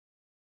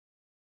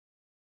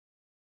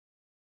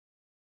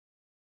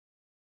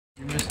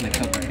You're missing a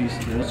couple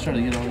pieces there. Let's try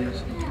to get all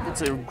these.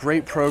 It's a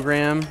great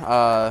program.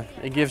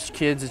 It gives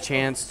kids a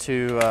chance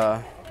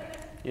to,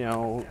 you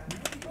know,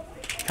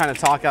 kind of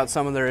talk out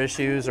some of their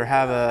issues or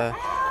have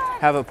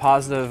a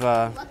positive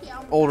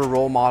older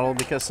role model,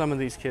 because some of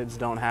these kids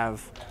don't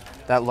have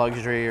that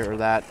luxury or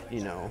that,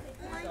 you know,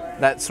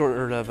 that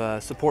sort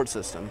of support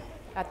system.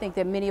 I think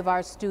that many of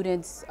our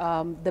students,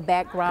 the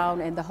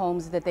background and the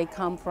homes that they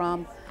come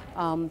from,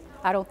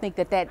 I don't think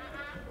that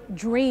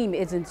dream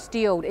is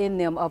instilled in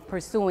them of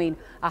pursuing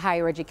a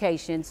higher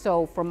education.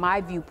 So from my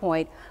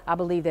viewpoint, I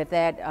believe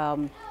that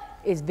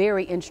is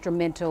very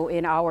instrumental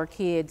in our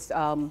kids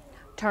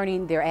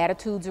turning their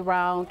attitudes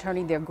around,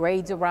 turning their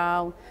grades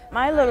around.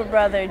 My little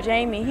brother,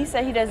 Jamie, he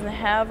said he doesn't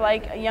have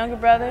like a younger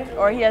brother,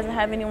 or he doesn't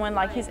have anyone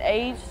like his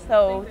age.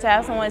 So to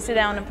have someone sit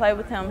down and play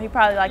with him, he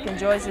probably like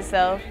enjoys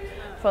himself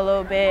for a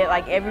little bit,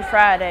 like every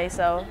Friday.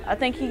 So I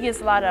think he gets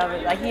a lot of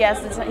it. Like he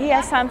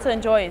has time to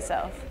enjoy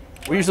himself.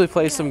 We usually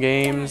play some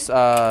games.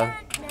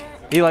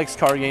 He likes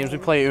card games. We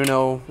play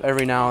Uno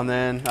every now and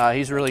then.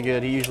 He's really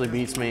good. He usually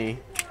beats me.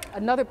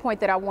 Another point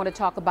that I want to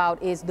talk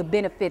about is the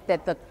benefit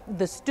that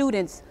the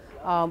students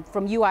from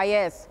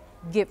UIS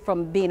get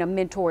from being a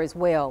mentor as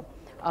well.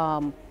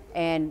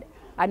 And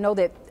I know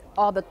that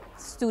all the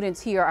students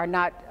here are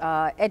not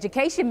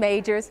education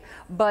majors,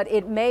 but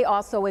it may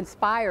also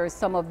inspire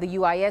some of the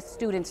UIS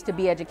students to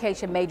be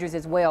education majors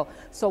as well.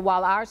 So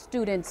while our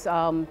students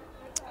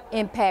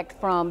impact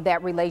from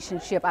that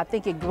relationship, I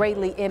think it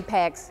greatly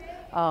impacts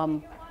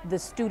the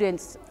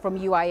students from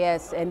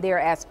UIS and their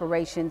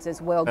aspirations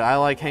as well. I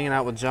like hanging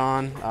out with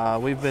John.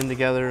 We've been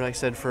together, like I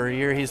said, for a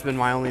year. He's been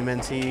my only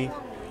mentee,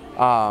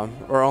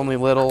 or only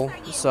little,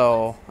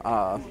 so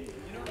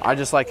I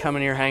just like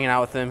coming here, hanging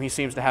out with him. He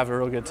seems to have a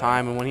real good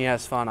time, and when he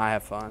has fun, I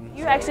have fun.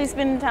 You actually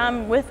spending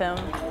time with them,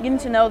 getting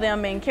to know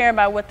them and caring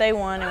about what they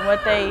want and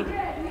what they,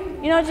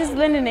 you know, just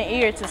lending an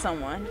ear to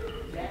someone.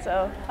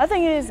 So I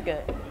think it is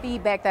good.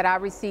 Feedback that I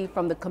receive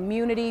from the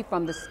community,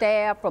 from the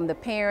staff, from the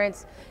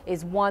parents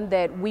is one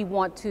that we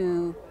want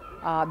to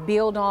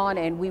build on,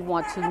 and we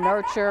want to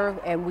nurture,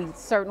 and we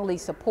certainly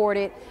support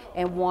it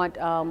and want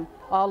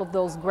all of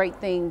those great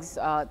things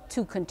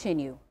to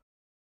continue.